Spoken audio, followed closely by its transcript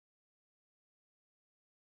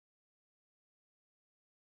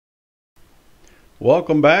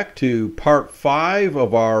Welcome back to part 5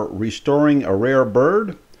 of our Restoring a Rare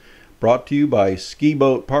Bird, brought to you by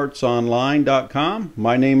skiboatpartsonline.com.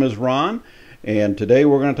 My name is Ron, and today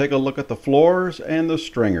we're going to take a look at the floors and the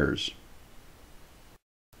stringers.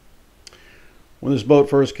 When this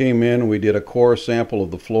boat first came in, we did a core sample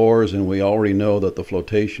of the floors, and we already know that the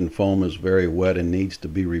flotation foam is very wet and needs to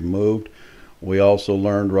be removed. We also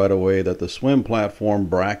learned right away that the swim platform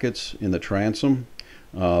brackets in the transom,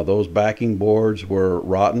 those backing boards were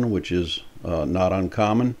rotten, which is not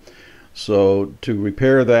uncommon. So to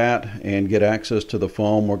repair that and get access to the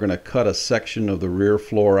foam, we're going to cut a section of the rear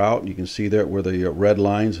floor out. You can see there where the red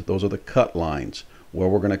lines, those are the cut lines where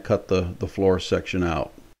we're going to cut the floor section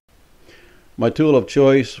out. My tool of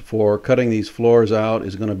choice for cutting these floors out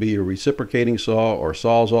is going to be a reciprocating saw or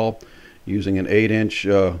sawzall using an 8-inch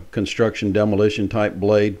construction demolition type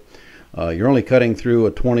blade. You're only cutting through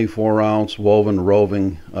a 24-ounce woven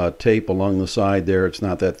roving tape along the side there. It's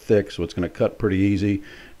not that thick, so it's going to cut pretty easy,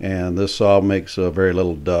 and this saw makes very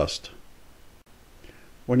little dust.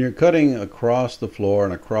 When you're cutting across the floor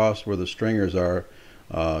and across where the stringers are,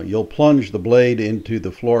 you'll plunge the blade into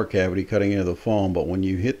the floor cavity, cutting into the foam, but when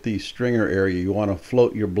you hit the stringer area, you want to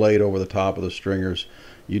float your blade over the top of the stringers.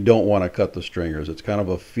 You don't want to cut the stringers. It's kind of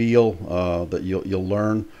a feel that you'll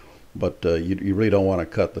learn, but you really don't want to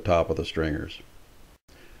cut the top of the stringers.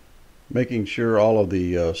 Making sure all of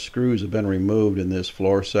the screws have been removed in this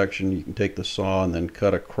floor section, you can take the saw and then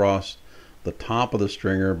cut across the top of the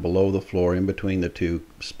stringer below the floor in between the two,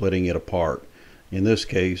 splitting it apart. In this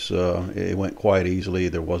case, it went quite easily.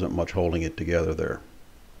 There wasn't much holding it together there.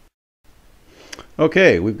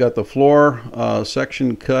 Okay, we've got the floor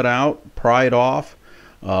section cut out, pried off.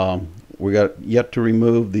 We got yet to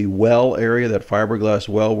remove the well area, that fiberglass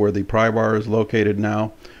well where the pry bar is located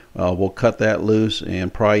now. We'll cut that loose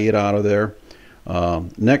and pry it out of there.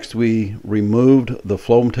 Next, we removed the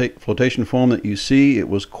flotation foam that you see. It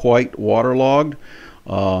was quite waterlogged.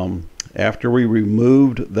 After we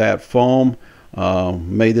removed that foam,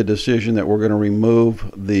 made the decision that we're going to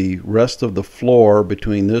remove the rest of the floor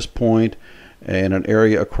between this point and an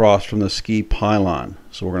area across from the ski pylon.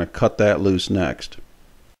 So we're going to cut that loose next.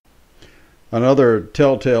 Another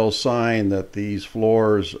telltale sign that these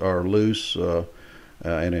floors are loose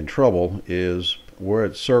and in trouble is where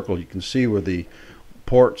it's circled. You can see where the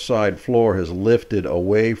port side floor has lifted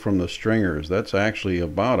away from the stringers. That's actually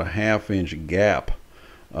about a ½ inch gap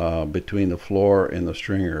between the floor and the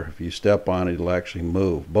stringer. If you step on it, it'll actually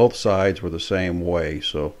move. Both sides were the same way.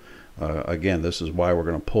 So again, this is why we're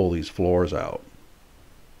going to pull these floors out.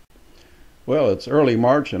 Well, it's early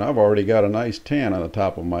March and I've already got a nice tan on the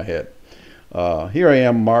top of my head. Here I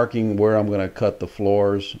am marking where I'm going to cut the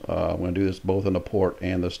floors. I'm going to do this both on the port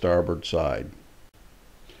and the starboard side.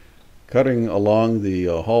 Cutting along the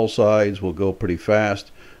hull sides will go pretty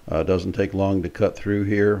fast. It doesn't take long to cut through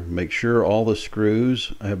here. Make sure all the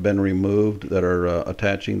screws have been removed that are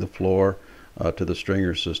attaching the floor to the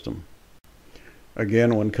stringer system.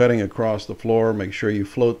 Again, when cutting across the floor, make sure you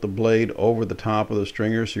float the blade over the top of the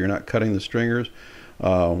stringer so you're not cutting the stringers.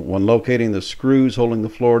 When locating the screws holding the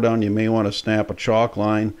floor down, you may want to snap a chalk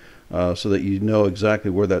line so that you know exactly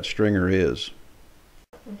where that stringer is.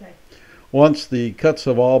 Okay. Once the cuts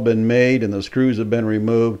have all been made and the screws have been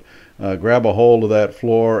removed, grab a hold of that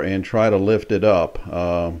floor and try to lift it up.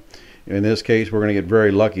 In this case, we're going to get very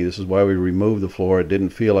lucky. This is why we removed the floor. It didn't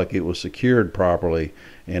feel like it was secured properly,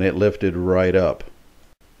 and it lifted right up.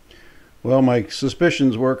 Well, my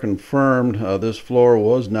suspicions were confirmed. This floor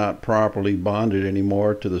was not properly bonded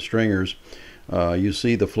anymore to the stringers. You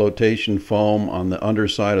see the flotation foam on the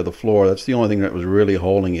underside of the floor. That's the only thing that was really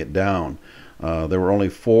holding it down. There were only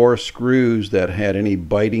 4 screws that had any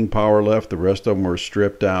biting power left. The rest of them were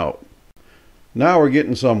stripped out. Now we're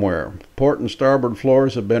getting somewhere. Port and starboard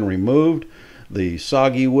floors have been removed. The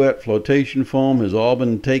soggy wet flotation foam has all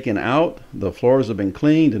been taken out. The floors have been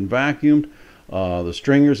cleaned and vacuumed. The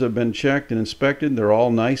stringers have been checked and inspected. They're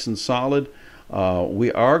all nice and solid. We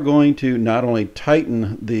are going to not only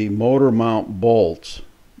tighten the motor mount bolts,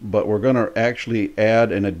 but we're going to actually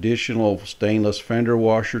add an additional stainless fender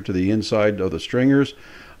washer to the inside of the stringers,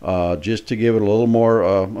 just to give it a little more,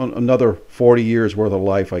 another 40 years worth of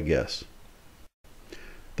life, I guess.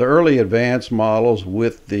 The early advanced models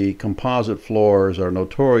with the composite floors are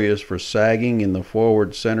notorious for sagging in the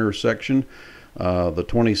forward center section. The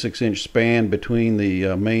 26-inch span between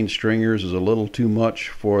the main stringers is a little too much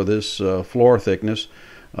for this floor thickness.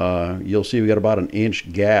 You'll see we got about an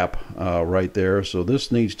inch gap right there, so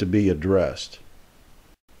this needs to be addressed.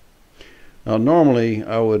 Now normally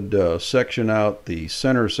I would section out the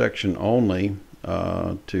center section only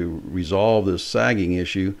to resolve this sagging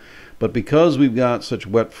issue, But because we've got such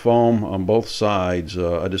wet foam on both sides,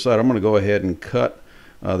 I decided I'm going to go ahead and cut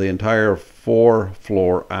the entire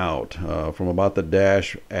floor out from about the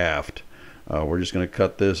dash aft. We're just going to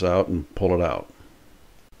cut this out and pull it out.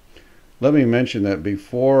 Let me mention that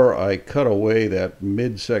before I cut away that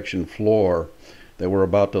midsection floor that we're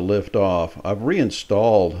about to lift off, I've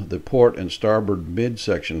reinstalled the port and starboard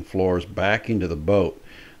midsection floors back into the boat.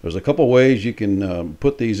 There's a couple ways you can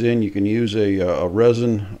put these in. You can use a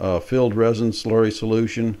resin, filled resin slurry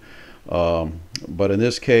solution, but in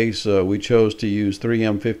this case we chose to use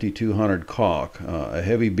 3M 5200 caulk, a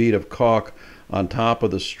heavy bead of caulk on top of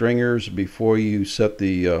the stringers before you set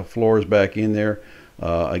the floors back in there.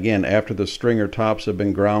 Again, after the stringer tops have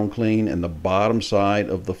been ground clean and the bottom side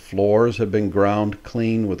of the floors have been ground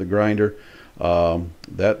clean with a grinder,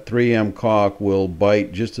 that 3M caulk will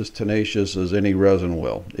bite just as tenacious as any resin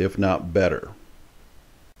will, if not better.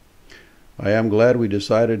 I am glad we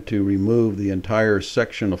decided to remove the entire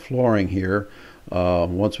section of flooring here.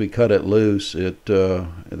 Once we cut it loose,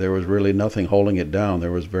 there was really nothing holding it down.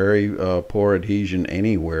 There was very poor adhesion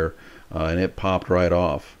anywhere, and it popped right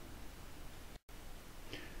off.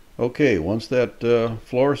 Okay, once that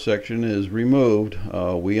floor section is removed,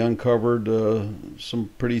 we uncovered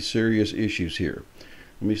some pretty serious issues here.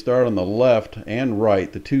 Let me start on the left and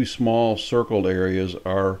right. The two small circled areas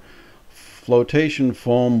are flotation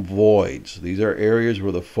foam voids. These are areas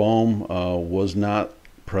where the foam was not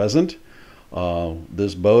present.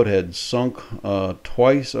 This boat had sunk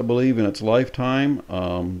twice, I believe, in its lifetime.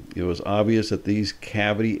 It was obvious that these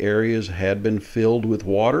cavity areas had been filled with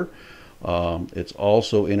water. It's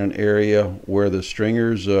also in an area where the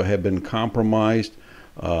stringers have been compromised,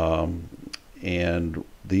 and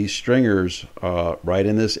these stringers right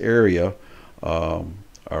in this area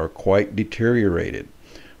are quite deteriorated.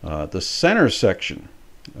 The center section,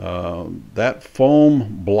 that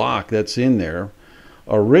foam block that's in there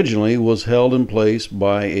originally was held in place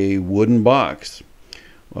by a wooden box.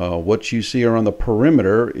 What you see around the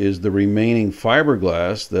perimeter is the remaining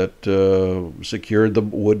fiberglass that secured the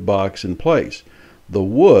wood box in place. The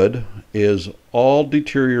wood is all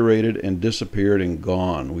deteriorated and disappeared and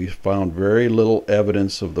gone. We found very little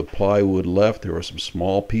evidence of the plywood left. There were some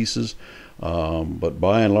small pieces, but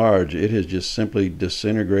by and large it has just simply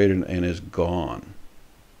disintegrated and is gone.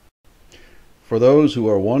 For those who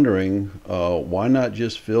are wondering, why not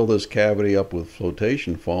just fill this cavity up with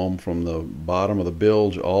flotation foam from the bottom of the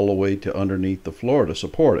bilge all the way to underneath the floor to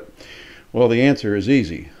support it? Well, the answer is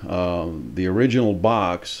easy. The original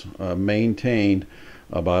box maintained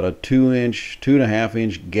about a 2.5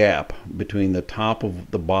 inch gap between the top of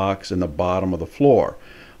the box and the bottom of the floor.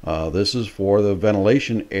 This is for the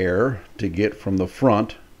ventilation air to get from the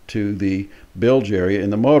front to the bilge area in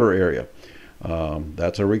the motor area.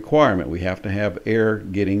 That's a requirement. We have to have air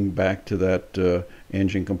getting back to that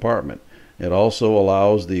engine compartment. It also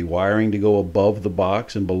allows the wiring to go above the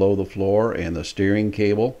box and below the floor, and the steering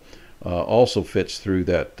cable also fits through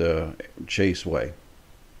that chaseway.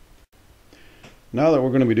 Now that we're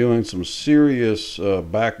going to be doing some serious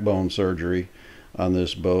backbone surgery on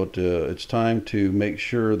this boat, it's time to make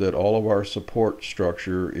sure that all of our support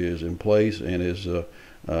structure is in place and is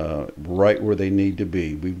right where they need to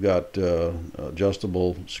be. We've got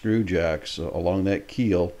adjustable screw jacks along that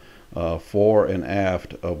keel fore and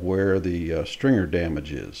aft of where the stringer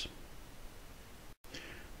damage is.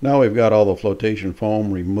 Now we've got all the flotation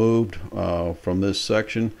foam removed from this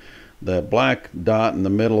section. The black dot in the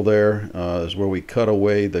middle there is where we cut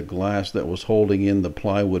away the glass that was holding in the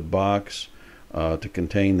plywood box to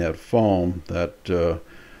contain that foam. The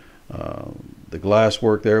glass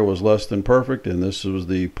work there was less than perfect, and this was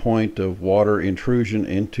the point of water intrusion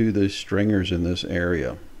into the stringers in this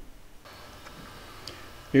area.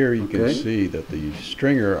 Here you can see that the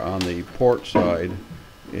stringer on the port side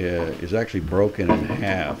is actually broken in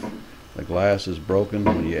half. The glass is broken.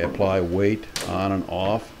 When you apply weight on and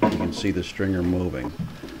off, you can see the stringer moving.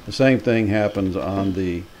 The same thing happens on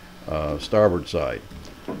the starboard side.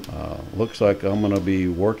 Looks like I'm going to be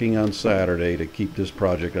working on Saturday to keep this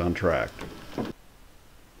project on track.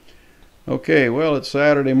 Okay, well, it's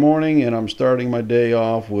Saturday morning and I'm starting my day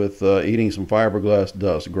off with eating some fiberglass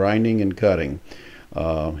dust, grinding and cutting.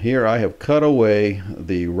 Here I have cut away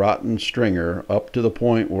the rotten stringer up to the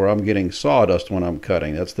point where I'm getting sawdust when I'm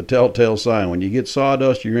cutting. That's the telltale sign. When you get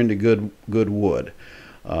sawdust, you're into good wood.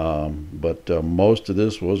 But most of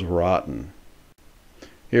this was rotten.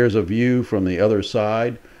 Here's a view from the other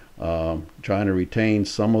side. Trying to retain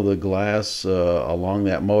some of the glass along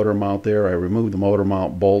that motor mount there. I removed the motor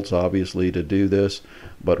mount bolts obviously to do this,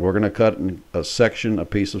 but we're going to cut a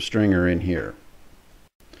piece of stringer in here.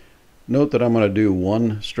 Note that I'm going to do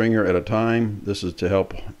one stringer at a time. This is to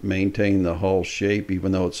help maintain the hull shape,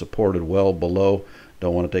 even though it's supported well below.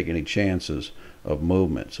 Don't want to take any chances of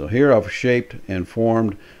movement. So here I've shaped and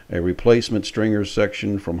formed a replacement stringer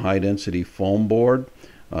section from high density foam board.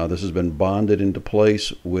 This has been bonded into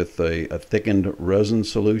place with a thickened resin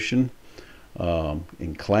solution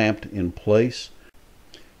and clamped in place.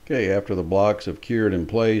 Okay, after the blocks have cured in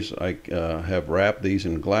place, I have wrapped these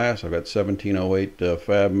in glass. I've got 1708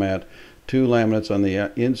 fab mat, 2 laminates on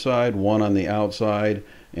the inside, 1 on the outside,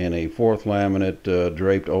 and a 4th laminate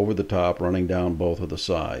draped over the top, running down both of the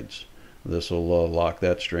sides. This will lock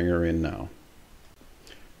that stringer in now.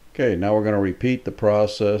 Okay, now we're going to repeat the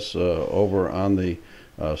process over on the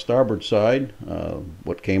starboard side.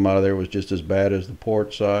 What came out of there was just as bad as the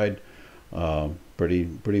port side.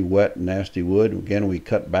 Pretty wet, nasty wood. Again, we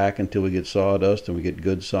cut back until we get sawdust and we get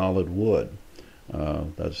good solid wood.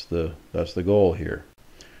 That's the goal here.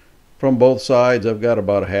 From both sides, I've got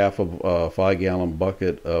about half of a 5-gallon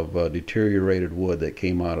bucket of deteriorated wood that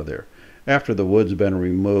came out of there. After the wood's been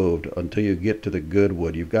removed, until you get to the good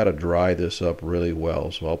wood, you've got to dry this up really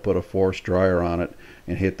well. So I'll put a force dryer on it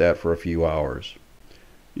and hit that for a few hours.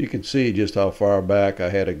 You can see just how far back I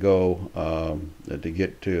had to go to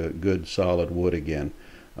get to good solid wood again.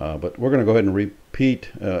 But we're going to go ahead and repeat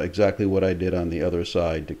exactly what I did on the other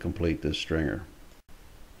side to complete this stringer.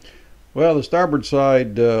 Well, the starboard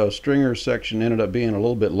side stringer section ended up being a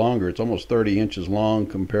little bit longer. It's almost 30 inches long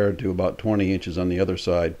compared to about 20 inches on the other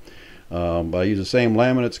side. But I use the same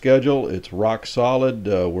laminate schedule. It's rock solid.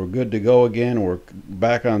 We're good to go again. We're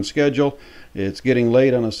back on schedule. It's getting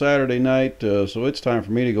late on a Saturday night, so it's time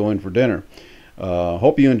for me to go in for dinner.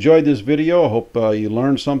 Hope you enjoyed this video. I hope you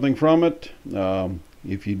learned something from it.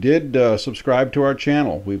 If you did, subscribe to our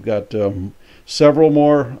channel. We've got several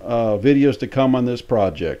more videos to come on this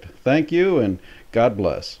project. Thank you, and God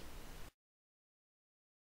bless.